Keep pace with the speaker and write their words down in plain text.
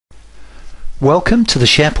Welcome to the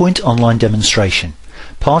SharePoint online demonstration,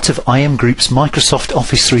 part of IM Group's Microsoft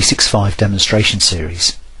Office 365 demonstration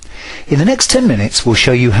series. In the next 10 minutes we'll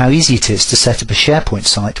show you how easy it is to set up a SharePoint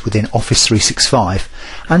site within Office 365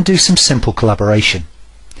 and do some simple collaboration.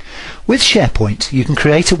 With SharePoint you can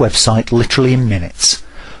create a website literally in minutes.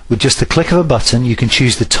 With just the click of a button you can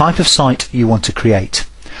choose the type of site you want to create,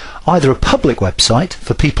 either a public website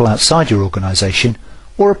for people outside your organisation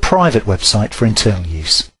or a private website for internal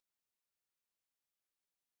use.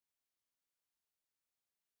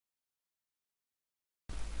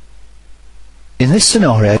 In this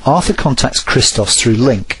scenario, Arthur contacts Christos through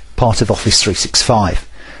Link, part of Office 365,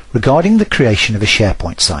 regarding the creation of a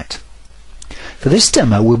SharePoint site. For this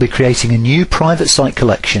demo, we'll be creating a new private site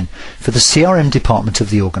collection for the CRM department of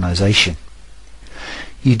the organisation.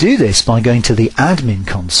 You do this by going to the Admin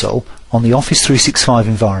console on the Office 365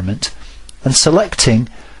 environment and selecting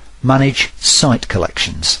Manage Site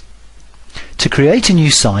Collections. To create a new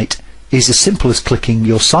site is as simple as clicking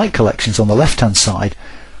your site collections on the left-hand side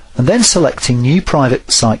and then selecting New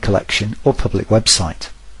Private Site Collection or Public Website.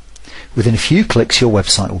 Within a few clicks your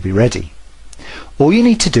website will be ready. All you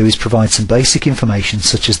need to do is provide some basic information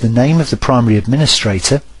such as the name of the primary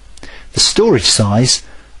administrator, the storage size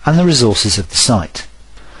and the resources of the site.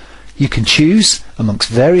 You can choose amongst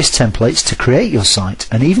various templates to create your site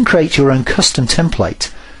and even create your own custom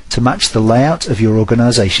template to match the layout of your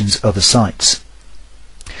organisation's other sites.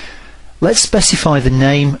 Let's specify the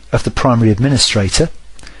name of the primary administrator,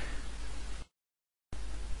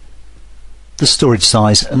 the storage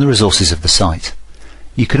size and the resources of the site.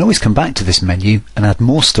 You can always come back to this menu and add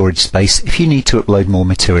more storage space if you need to upload more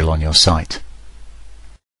material on your site.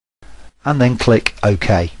 And then click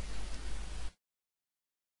OK.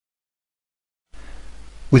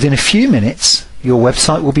 Within a few minutes, your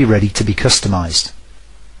website will be ready to be customized.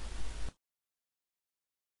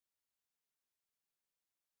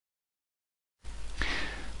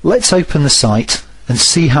 Let's open the site and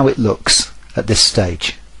see how it looks at this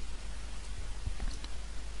stage.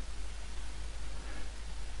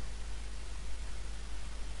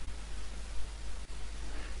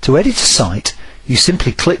 To edit a site, you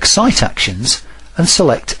simply click Site Actions and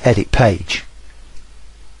select Edit Page.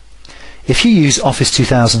 If you use Office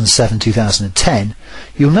 2007-2010,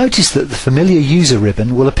 you'll notice that the familiar user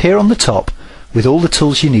ribbon will appear on the top with all the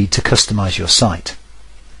tools you need to customize your site.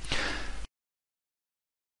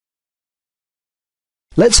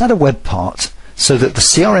 Let's add a web part so that the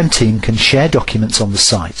CRM team can share documents on the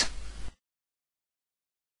site.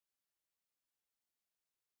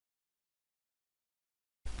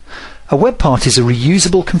 A web part is a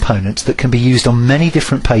reusable component that can be used on many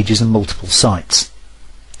different pages and multiple sites.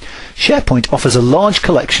 SharePoint offers a large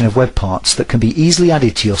collection of web parts that can be easily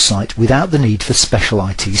added to your site without the need for special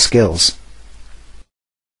IT skills.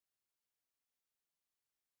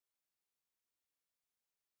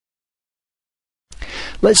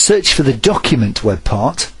 Let's search for the document web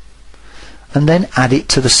part and then add it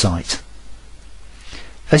to the site.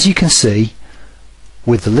 As you can see,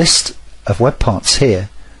 with the list of web parts here,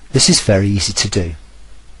 this is very easy to do.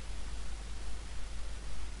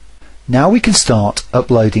 Now we can start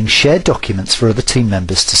uploading shared documents for other team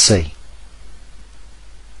members to see.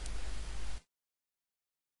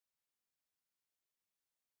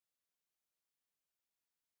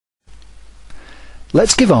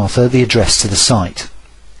 Let's give Arthur the address to the site.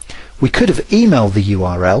 We could have emailed the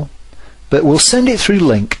URL, but we'll send it through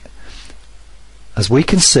Link. As we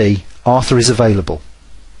can see, Arthur is available.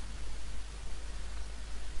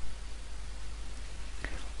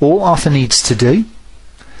 All Arthur needs to do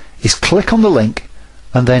is click on the link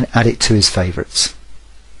and then add it to his favourites.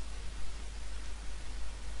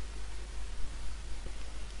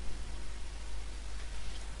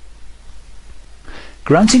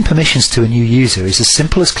 Granting permissions to a new user is as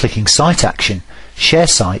simple as clicking Site Action, Share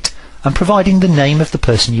Site and providing the name of the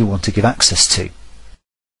person you want to give access to.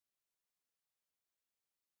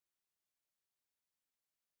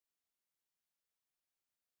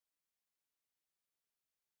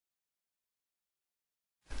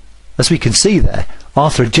 As we can see there,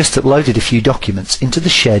 Arthur had just uploaded a few documents into the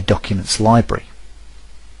Shared Documents library.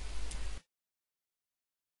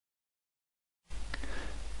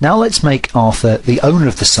 Now let's make Arthur the owner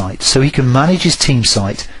of the site so he can manage his team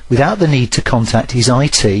site without the need to contact his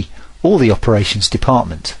IT or the operations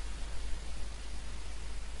department.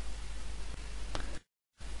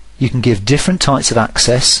 You can give different types of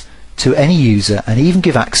access to any user and even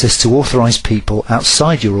give access to authorized people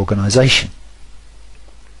outside your organisation.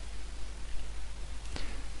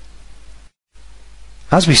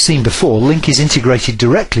 As we've seen before, Link is integrated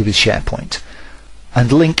directly with SharePoint.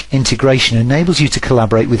 and link integration enables you to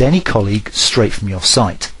collaborate with any colleague straight from your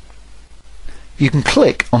site. You can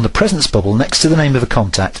click on the presence bubble next to the name of a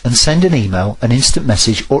contact and send an email, an instant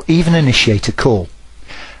message, or even initiate a call.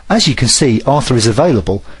 As you can see, Arthur is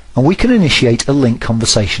available and we can initiate a link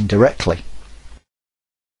conversation directly.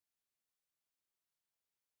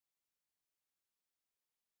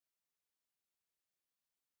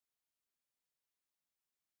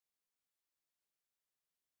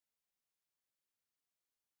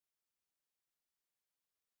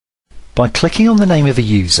 By clicking on the name of a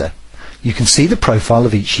user, you can see the profile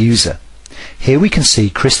of each user. Here we can see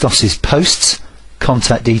Christos's posts,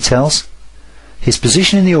 contact details, his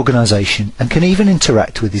position in the organisation, and can even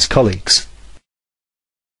interact with his colleagues.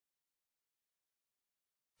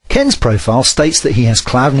 Ken's profile states that he has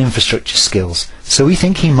cloud and infrastructure skills, so we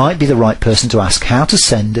think he might be the right person to ask how to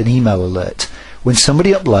send an email alert when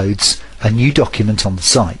somebody uploads a new document on the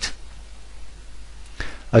site.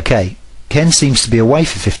 Okay, Ken seems to be away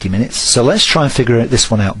for 50 minutes, so let's try and figure this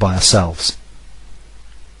one out by ourselves.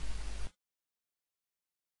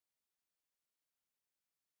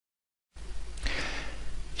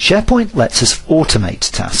 SharePoint lets us automate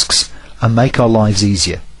tasks and make our lives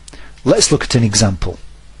easier. Let's look at an example.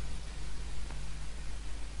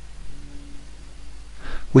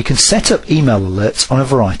 We can set up email alerts on a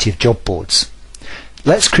variety of job boards.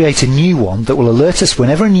 Let's create a new one that will alert us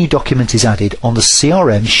whenever a new document is added on the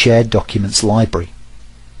CRM Shared Documents library.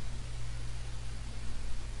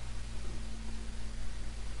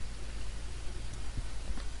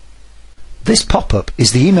 This pop-up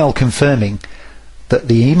is the email confirming that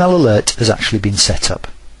the email alert has actually been set up.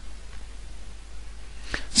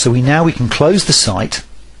 So we can close the site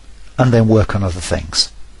and then work on other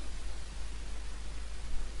things.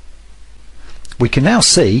 We can now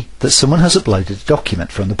see that someone has uploaded a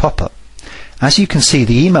document from the pop-up. As you can see,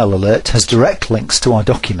 the email alert has direct links to our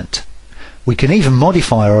document. We can even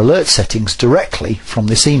modify our alert settings directly from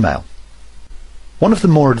this email. One of the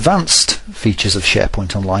more advanced features of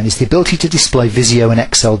SharePoint Online is the ability to display Visio and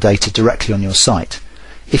Excel data directly on your site.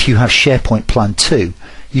 If you have SharePoint Plan 2,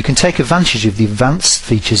 you can take advantage of the advanced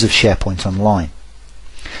features of SharePoint Online.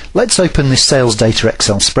 Let's open this sales data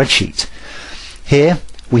Excel spreadsheet. Here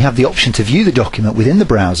we have the option to view the document within the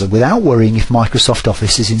browser without worrying if Microsoft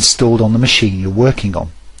Office is installed on the machine you're working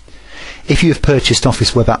on. If you have purchased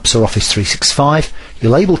Office Web Apps or Office 365,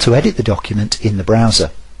 you're able to edit the document in the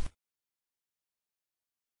browser.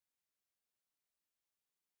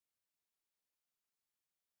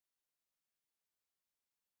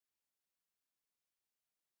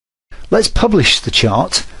 Let's publish the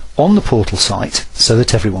chart on the portal site so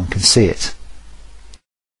that everyone can see it.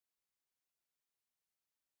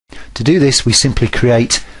 To do this, we simply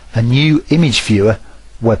create a new image viewer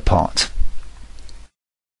web part.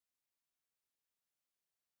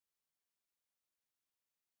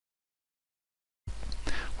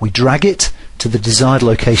 We drag it to the desired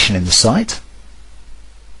location in the site,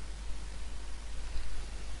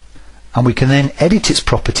 and we can then edit its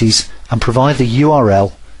properties and provide the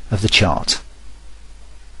URL of the chart.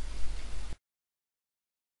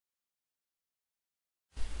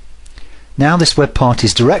 Now this web part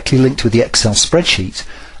is directly linked with the Excel spreadsheet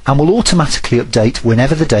and will automatically update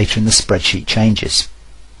whenever the data in the spreadsheet changes.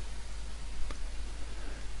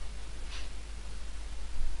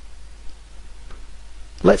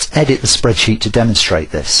 Let's edit the spreadsheet to demonstrate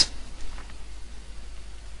this.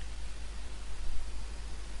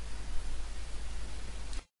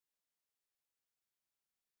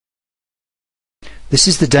 This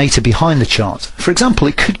is the data behind the chart. For example,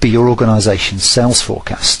 it could be your organisation's sales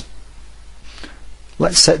forecast.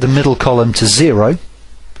 Let's set the middle column to 0,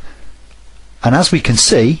 and as we can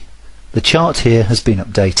see, the chart here has been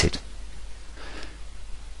updated.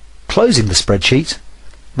 Closing the spreadsheet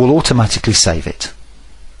will automatically save it.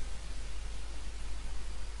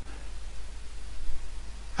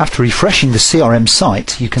 After refreshing the CRM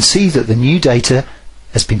site, you can see that the new data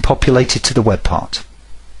has been populated to the web part.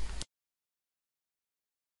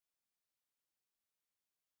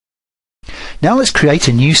 Now let's create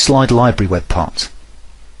a new slide library web part.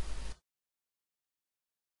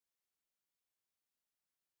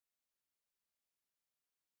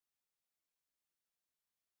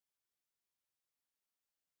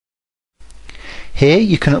 Here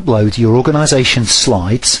you can upload your organisation's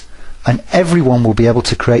slides, and everyone will be able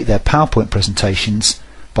to create their PowerPoint presentations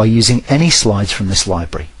by using any slides from this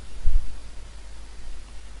library.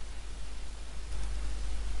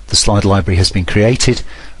 The slide library has been created,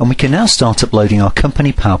 and we can now start uploading our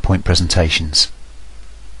company PowerPoint presentations.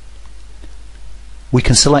 we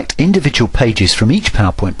can select individual pages from each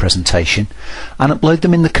PowerPoint presentation and upload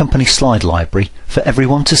them in the company slide library for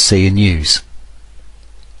everyone to see and use.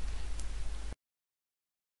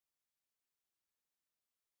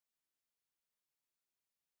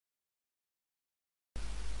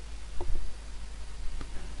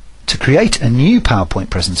 To create a new PowerPoint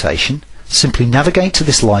presentation, simply navigate to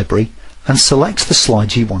this library and select the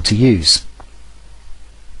slides you want to use.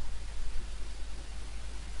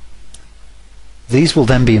 These will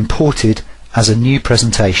then be imported as a new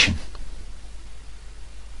presentation.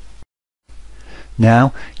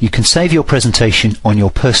 Now you can save your presentation on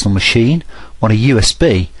your personal machine, on a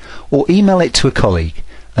USB, or email it to a colleague,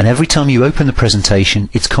 and every time you open the presentation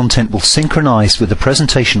its content will synchronise with the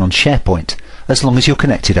presentation on SharePoint as long as you're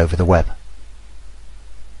connected over the web.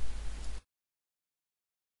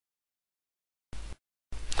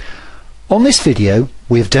 On this video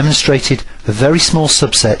we have demonstrated a very small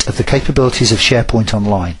subset of the capabilities of SharePoint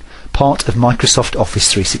Online, part of Microsoft Office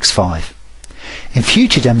 365. In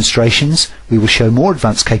future demonstrations we will show more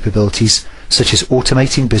advanced capabilities such as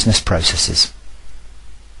automating business processes.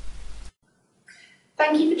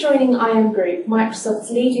 Thank you for joining IM Group,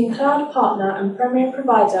 Microsoft's leading cloud partner and premier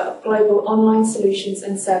provider of global online solutions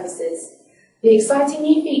and services. The exciting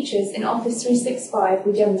new features in Office 365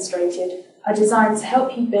 we demonstrated are designed to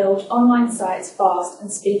help you build online sites fast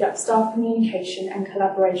and speed up staff communication and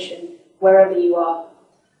collaboration wherever you are.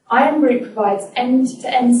 IM Group provides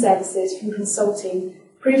end-to-end services from consulting,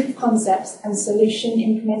 proof of concepts and solution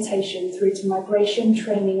implementation through to migration,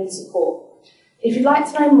 training and support. If you'd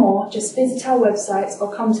like to know more, just visit our website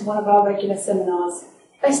or come to one of our regular seminars.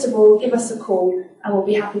 Best of all, give us a call and we'll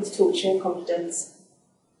be happy to talk to you in confidence.